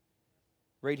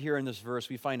 Right here in this verse,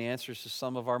 we find answers to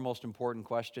some of our most important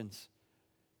questions.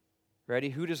 Ready?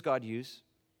 Who does God use?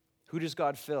 Who does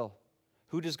God fill?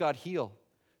 Who does God heal?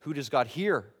 Who does God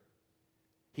hear?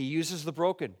 He uses the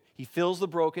broken. He fills the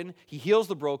broken. He heals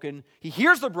the broken. He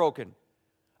hears the broken.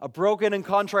 A broken and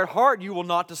contrite heart you will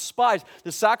not despise.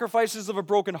 The sacrifices of a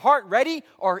broken heart, ready,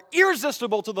 are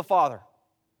irresistible to the Father.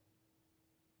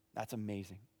 That's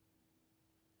amazing.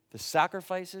 The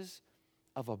sacrifices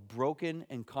of a broken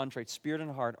and contrite spirit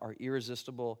and heart are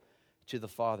irresistible to the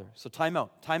Father. So time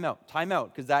out,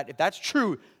 because if that's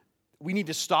true, we need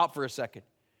to stop for a second.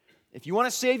 If you want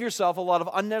to save yourself a lot of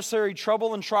unnecessary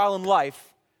trouble and trial in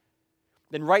life,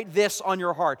 then write this on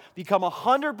your heart. Become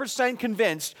 100%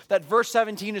 convinced that verse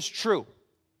 17 is true.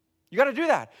 You got to do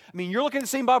that. I mean, you're looking at the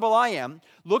same Bible I am.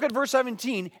 Look at verse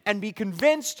 17 and be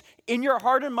convinced in your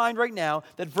heart and mind right now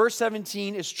that verse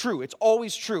 17 is true. It's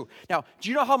always true. Now, do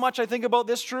you know how much I think about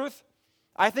this truth?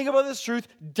 I think about this truth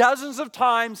dozens of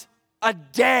times a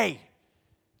day.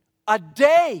 A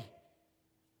day.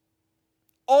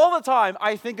 All the time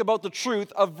I think about the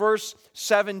truth of verse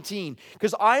 17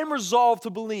 because I am resolved to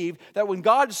believe that when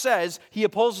God says he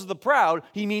opposes the proud,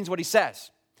 he means what he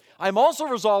says. I'm also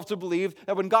resolved to believe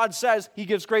that when God says he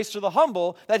gives grace to the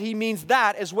humble, that he means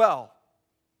that as well.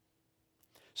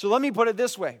 So let me put it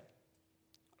this way.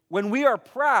 When we are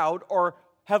proud or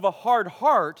have a hard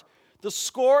heart, the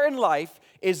score in life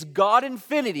is God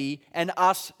infinity and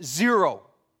us zero.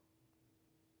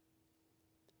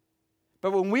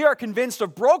 But when we are convinced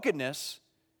of brokenness,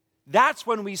 that's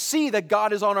when we see that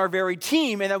God is on our very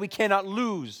team and that we cannot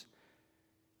lose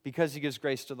because he gives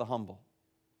grace to the humble.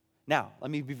 Now, let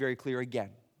me be very clear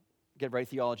again. Get right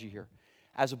theology here.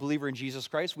 As a believer in Jesus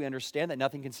Christ, we understand that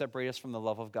nothing can separate us from the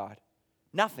love of God.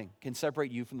 Nothing can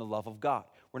separate you from the love of God.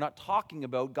 We're not talking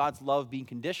about God's love being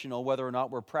conditional, whether or not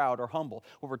we're proud or humble.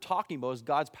 What we're talking about is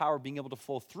God's power being able to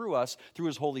flow through us, through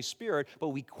his Holy Spirit, but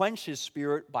we quench his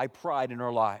Spirit by pride in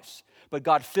our lives. But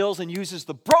God fills and uses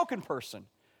the broken person.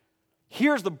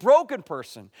 Here's the broken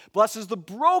person, blesses the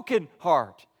broken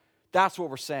heart. That's what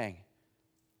we're saying.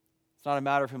 It's not a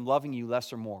matter of him loving you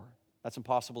less or more. That's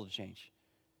impossible to change.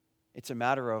 It's a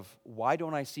matter of, why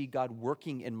don't I see God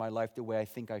working in my life the way I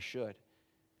think I should?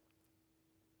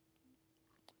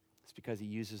 It's because he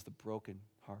uses the broken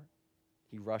heart.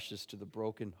 He rushes to the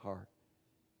broken heart.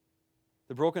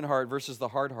 The broken heart versus the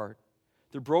hard heart.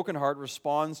 The broken heart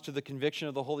responds to the conviction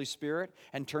of the Holy Spirit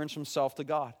and turns from self to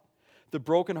God. The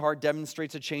broken heart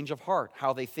demonstrates a change of heart,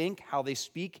 how they think, how they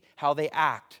speak, how they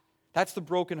act. That's the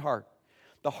broken heart.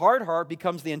 The hard heart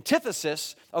becomes the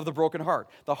antithesis of the broken heart.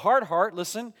 The hard heart,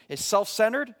 listen, is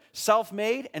self-centered,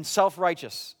 self-made, and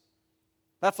self-righteous.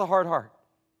 That's the hard heart.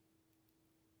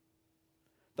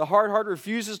 The hard heart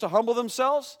refuses to humble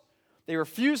themselves. They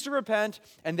refuse to repent,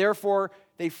 and therefore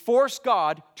they force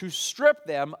God to strip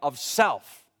them of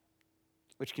self,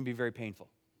 which can be very painful.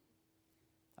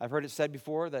 I've heard it said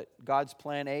before that God's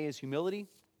plan A is humility,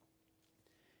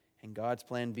 and God's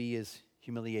plan B is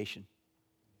humiliation.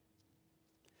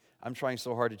 I'm trying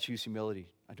so hard to choose humility.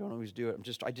 I don't always do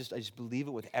it. I just believe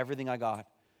it with everything I got.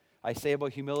 I say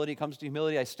about humility, it comes to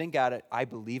humility, I stink at it. I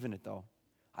believe in it, though.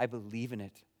 I believe in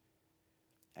it.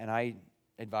 And I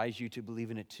advise you to believe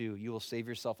in it, too. You will save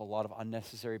yourself a lot of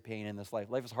unnecessary pain in this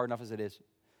life. Life is hard enough as it is.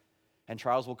 And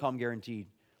trials will come, guaranteed.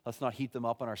 Let's not heap them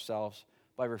up on ourselves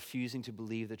by refusing to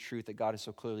believe the truth that God has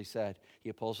so clearly said. He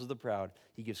opposes the proud.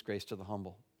 He gives grace to the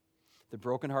humble. The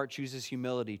broken heart chooses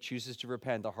humility, chooses to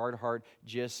repent. The hard heart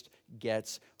just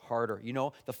gets harder. You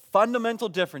know, the fundamental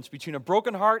difference between a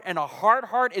broken heart and a hard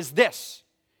heart is this.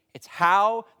 It's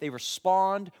how they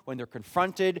respond when they're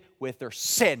confronted with their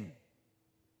sin.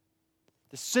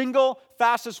 The single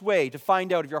fastest way to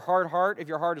find out if your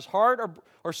heart is hard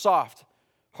or soft,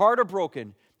 hard or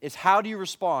broken, is how do you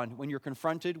respond when you're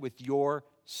confronted with your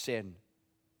sin?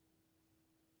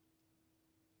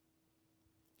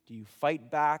 Do you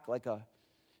fight back like a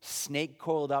snake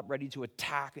coiled up, ready to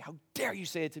attack? How dare you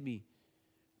say it to me?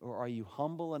 Or are you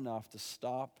humble enough to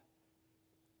stop?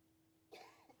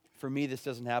 For me, this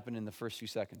doesn't happen in the first few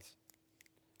seconds.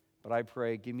 But I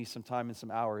pray, give me some time and some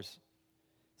hours,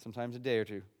 sometimes a day or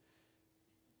two.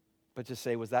 But to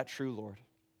say, was that true, Lord?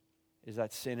 Is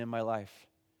that sin in my life?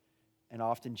 And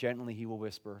often gently he will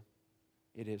whisper,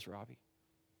 it is, Robbie.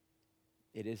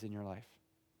 It is in your life.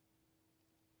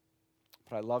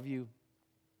 But I love you,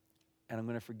 and I'm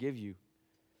going to forgive you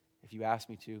if you ask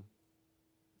me to,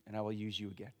 and I will use you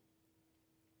again.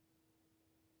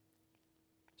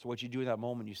 So what you do in that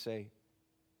moment, you say,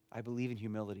 I believe in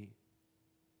humility.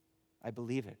 I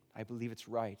believe it. I believe it's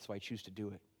right, so I choose to do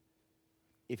it.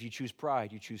 If you choose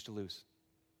pride, you choose to lose.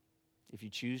 If you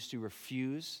choose to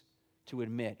refuse to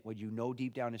admit what you know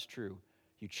deep down is true,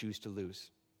 you choose to lose.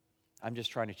 I'm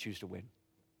just trying to choose to win.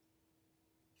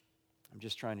 I'm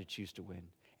just trying to choose to win.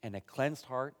 And a cleansed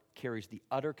heart carries the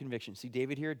utter conviction. See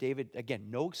David here? David, again,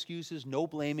 no excuses, no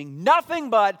blaming, nothing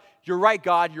but, you're right,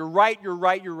 God, you're right, you're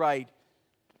right, you're right.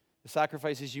 The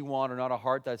sacrifices you want are not a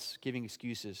heart that's giving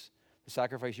excuses. The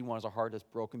sacrifice you want is a heart that's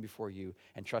broken before you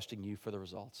and trusting you for the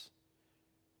results.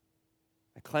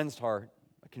 A cleansed heart,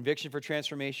 a conviction for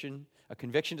transformation, a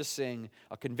conviction to sing,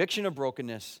 a conviction of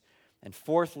brokenness. And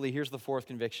fourthly, here's the fourth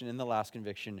conviction and the last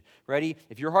conviction. Ready?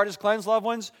 If your heart is cleansed, loved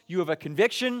ones, you have a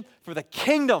conviction for the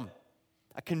kingdom.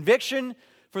 A conviction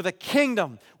for the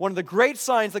kingdom. One of the great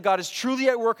signs that God is truly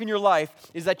at work in your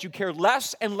life is that you care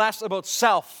less and less about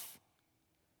self.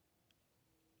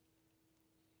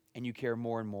 And you care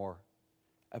more and more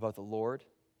about the Lord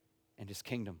and His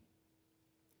kingdom.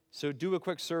 So do a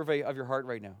quick survey of your heart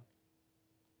right now.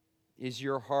 Is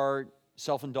your heart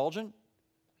self-indulgent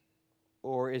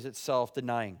or is it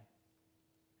self-denying?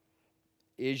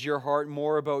 Is your heart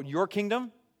more about your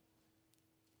kingdom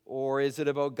or is it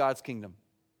about God's kingdom?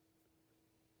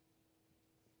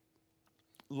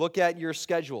 Look at your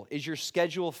schedule. Is your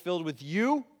schedule filled with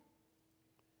you?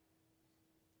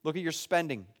 Look at your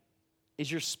spending. Is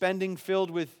your spending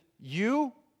filled with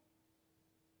you?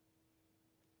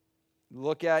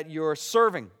 Look at your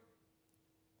serving.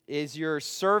 Is your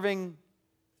serving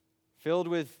filled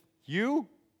with you?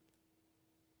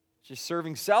 Just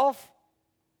serving self?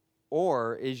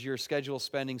 Or is your schedule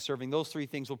spending serving? Those three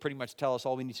things will pretty much tell us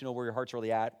all we need to know where your heart's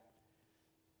really at.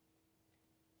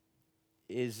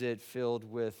 Is it filled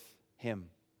with Him?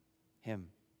 Him.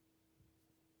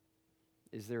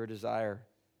 Is there a desire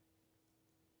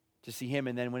to see Him?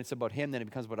 And then when it's about Him, then it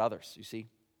becomes about others, you see?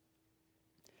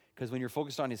 Because when you're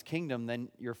focused on His kingdom, then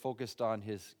you're focused on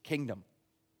His kingdom.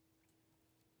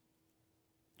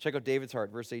 Check out David's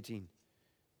heart, verse 18.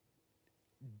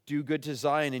 Do good to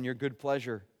Zion in your good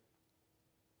pleasure.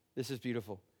 This is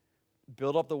beautiful.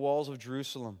 Build up the walls of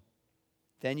Jerusalem.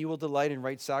 Then you will delight in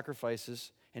right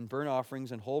sacrifices and burnt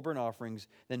offerings and whole burnt offerings.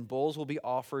 Then bulls will be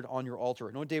offered on your altar.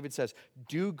 You know what David says?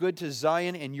 Do good to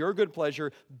Zion in your good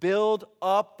pleasure. Build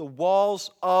up the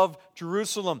walls of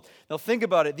Jerusalem. Now think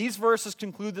about it. These verses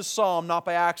conclude the psalm not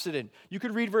by accident. You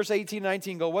could read verse 18 and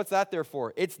 19 and go, what's that there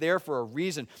for? It's there for a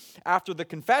reason. After the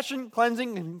confession,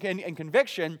 cleansing, and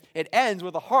conviction, it ends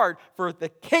with a heart for the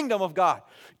kingdom of God.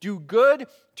 Do good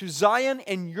to Zion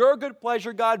in your good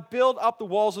pleasure, God. Build up the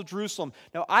walls of Jerusalem.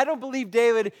 Now, I don't believe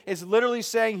David is literally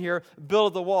saying here,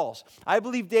 build the walls. I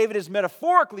believe David is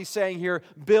metaphorically saying here,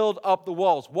 build up the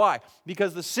walls. Why?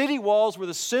 Because the city walls were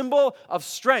the symbol of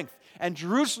strength, and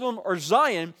Jerusalem or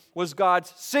Zion was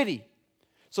God's city.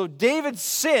 So David's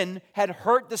sin had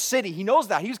hurt the city. He knows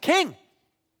that. He was king.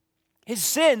 His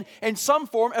sin, in some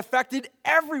form, affected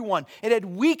everyone. It had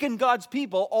weakened God's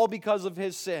people, all because of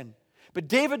his sin. But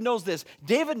David knows this.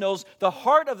 David knows the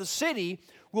heart of the city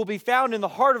will be found in the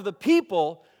heart of the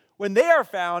people when they are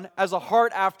found as a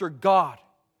heart after God.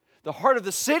 The heart of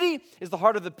the city is the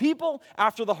heart of the people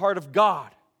after the heart of God.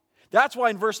 That's why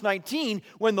in verse 19,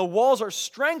 when the walls are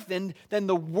strengthened, then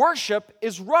the worship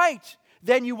is right.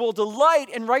 Then you will delight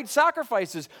in right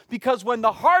sacrifices, because when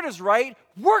the heart is right,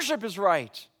 worship is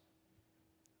right.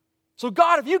 So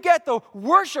God, if you get the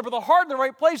worship of the heart in the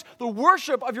right place, the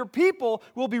worship of your people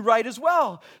will be right as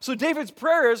well. So David's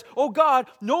prayer is, oh God,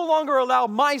 no longer allow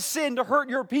my sin to hurt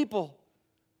your people.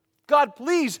 God,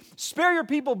 please spare your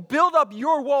people, build up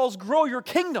your walls, grow your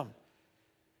kingdom.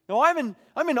 Now I'm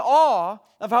in awe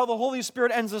of how the Holy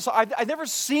Spirit ends this. I've never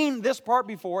seen this part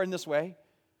before in this way.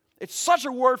 It's such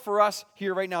a word for us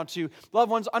here right now too.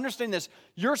 Loved ones, understand this.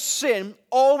 Your sin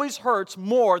always hurts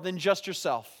more than just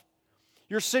yourself.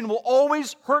 Your sin will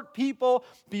always hurt people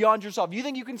beyond yourself. You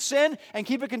think you can sin and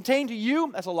keep it contained to you?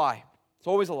 That's a lie. It's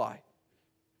always a lie.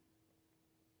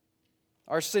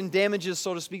 Our sin damages,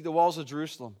 so to speak, the walls of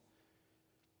Jerusalem.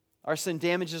 Our sin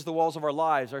damages the walls of our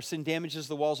lives. Our sin damages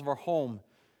the walls of our home.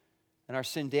 And our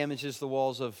sin damages the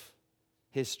walls of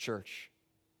His church.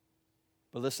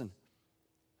 But listen,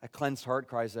 a cleansed heart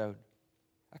cries out.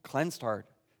 A cleansed heart,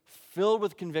 filled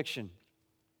with conviction,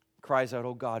 cries out,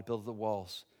 oh God, build the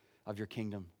walls of your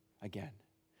kingdom again.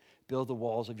 Build the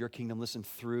walls of your kingdom, listen,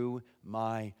 through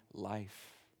my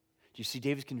life. Do you see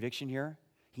David's conviction here?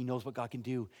 He knows what God can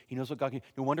do. He knows what God can do.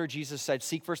 No wonder Jesus said,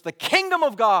 seek first the kingdom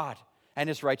of God and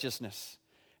His righteousness.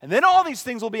 And then all these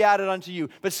things will be added unto you.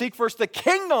 But seek first the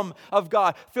kingdom of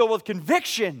God, filled with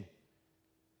conviction.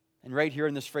 And right here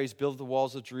in this phrase, build the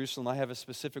walls of Jerusalem, I have a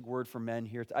specific word for men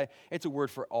here. It's a word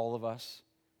for all of us.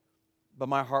 But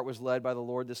my heart was led by the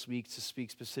Lord this week to speak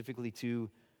specifically to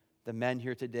the men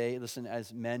here today. Listen,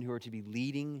 as men who are to be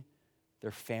leading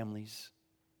their families.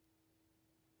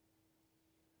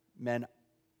 Men,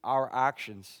 our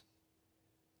actions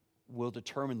will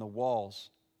determine the walls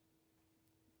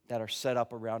that are set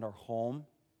up around our home,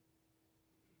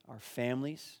 our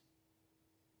families,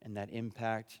 and that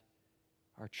impact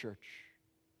our church.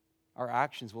 Our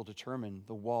actions will determine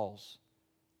the walls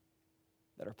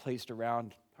that are placed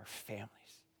around our families.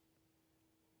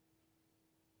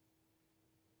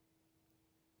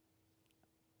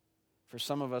 For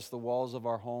some of us, the walls of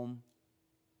our home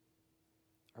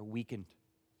are weakened.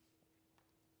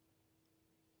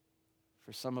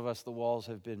 For some of us, the walls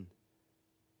have been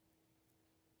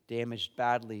damaged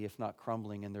badly, if not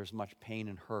crumbling, and there's much pain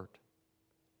and hurt.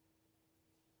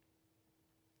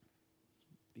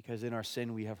 Because in our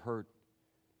sin, we have hurt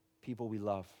people we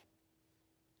love.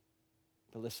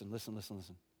 But listen. Listen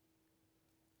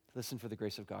for the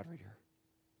grace of God right here.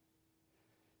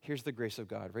 Here's the grace of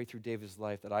God right through David's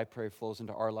life that I pray flows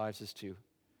into our lives as too.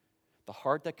 The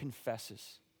heart that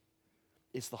confesses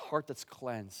is the heart that's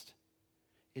cleansed.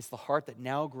 It's the heart that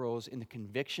now grows in the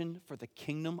conviction for the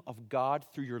kingdom of God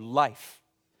through your life.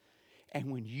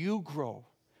 And when you grow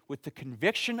with the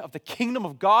conviction of the kingdom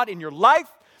of God in your life,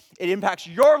 it impacts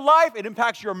your life, it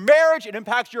impacts your marriage, it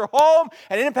impacts your home,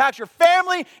 and it impacts your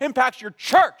family, it impacts your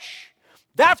church.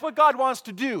 That's what God wants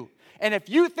to do. And if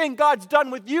you think God's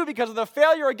done with you because of the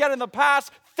failure again in the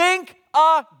past, think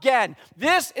again.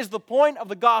 This is the point of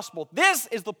the gospel. This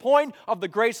is the point of the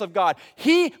grace of God.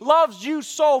 He loves you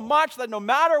so much that no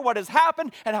matter what has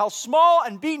happened and how small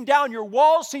and beaten down your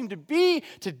walls seem to be,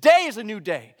 today is a new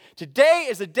day. Today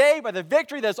is a day by the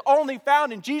victory that's only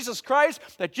found in Jesus Christ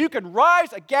that you can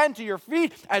rise again to your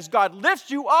feet as God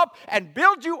lifts you up and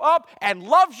builds you up and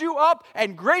loves you up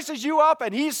and graces you up.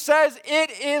 And He says,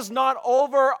 it is not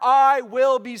over. I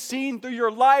will be seen through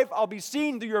your life. I'll be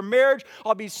seen through your marriage.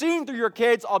 I'll be seen through your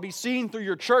kids. I'll be seen through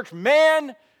your church.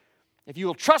 Man, if you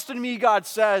will trust in me, God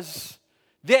says,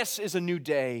 this is a new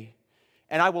day.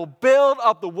 And I will build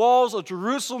up the walls of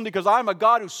Jerusalem because I'm a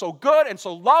God who's so good and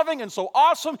so loving and so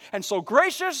awesome and so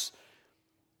gracious.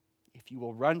 If you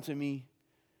will run to me,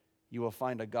 you will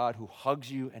find a God who hugs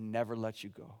you and never lets you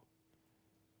go.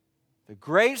 The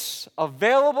grace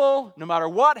available, no matter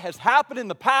what has happened in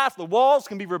the past, the walls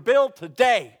can be rebuilt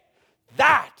today.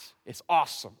 That is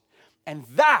awesome. And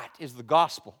that is the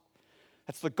gospel.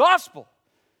 That's the gospel.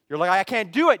 You're like, I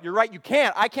can't do it. You're right, you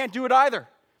can't. I can't do it either.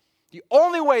 The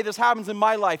only way this happens in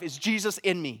my life is Jesus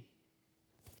in me.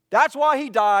 That's why He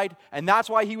died, and that's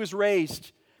why He was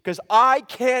raised. Because I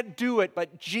can't do it,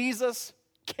 but Jesus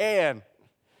can.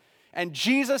 And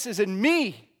Jesus is in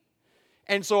me.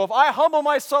 And so if I humble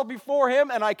myself before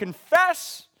Him and I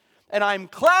confess, and I'm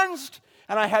cleansed,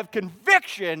 and I have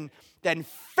conviction, then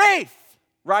faith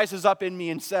rises up in me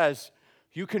and says,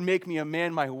 you can make me a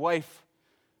man my wife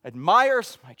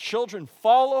admires, my children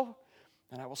follow,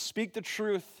 and I will speak the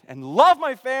truth and love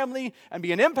my family and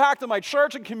be an impact on my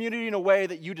church and community in a way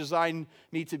that you designed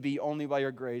me to be only by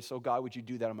your grace. So God, would you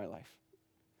do that in my life?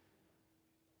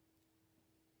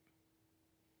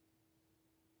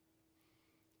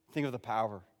 Think of the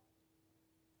power.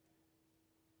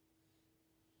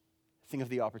 Think of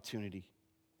the opportunity.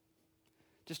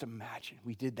 Just imagine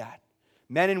we did that.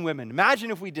 Men and women,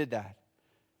 imagine if we did that.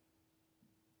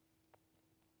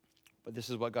 But this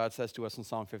is what God says to us in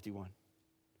Psalm 51.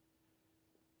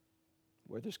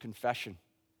 Where there's confession,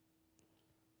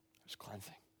 there's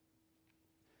cleansing.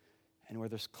 And where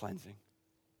there's cleansing,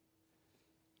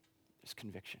 there's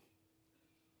conviction.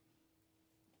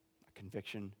 A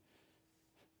conviction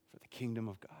for the kingdom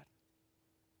of God.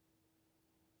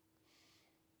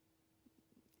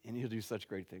 And He'll do such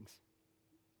great things.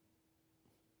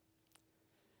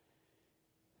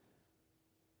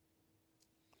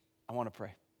 I want to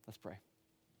pray. Let's pray.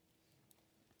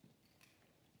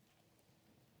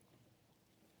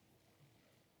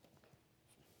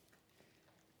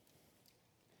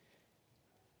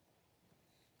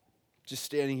 Just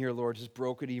standing here, Lord, just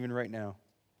broken even right now.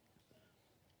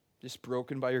 Just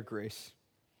broken by your grace.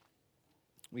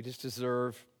 We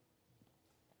deserve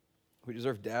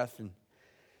death, and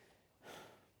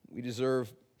we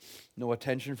deserve no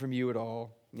attention from you at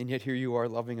all. And yet here you are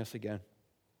loving us again.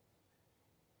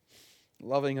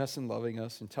 Loving us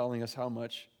and telling us how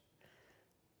much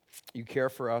you care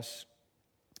for us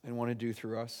and want to do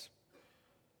through us.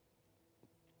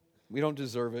 We don't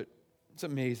deserve it. It's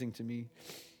amazing to me.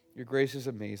 Your grace is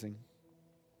amazing.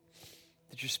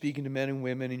 That you're speaking to men and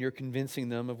women and you're convincing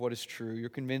them of what is true. You're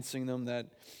convincing them that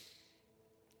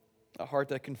a heart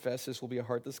that confesses will be a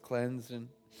heart that's cleansed, and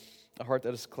a heart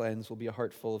that is cleansed will be a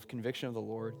heart full of conviction of the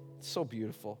Lord. It's so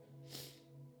beautiful.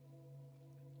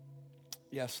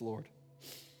 Yes, Lord.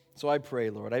 So I pray,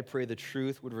 Lord, I pray the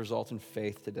truth would result in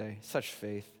faith today. Such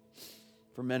faith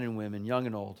for men and women, young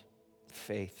and old.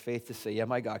 Faith. Faith to say, yeah,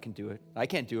 my God can do it. I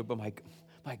can't do it, but my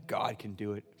God can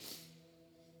do it.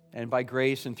 And by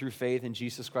grace and through faith in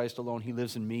Jesus Christ alone, He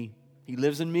lives in me. He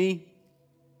lives in me.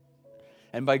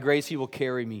 And by grace, He will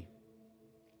carry me.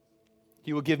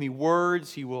 He will give me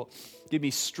words. He will give me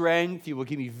strength. He will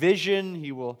give me vision.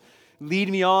 He will lead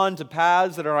me on to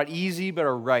paths that are not easy but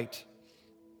are right.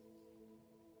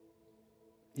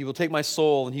 He will take my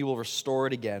soul and He will restore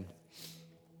it again.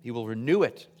 He will renew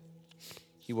it.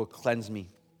 He will cleanse me.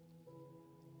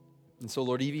 And so,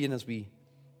 Lord, even as we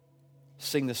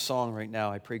sing this song right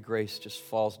now, I pray grace just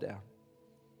falls down.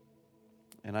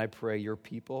 And I pray your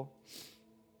people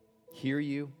hear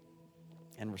you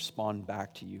and respond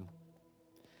back to you.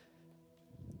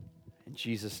 In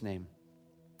Jesus' name,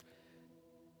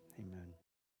 amen.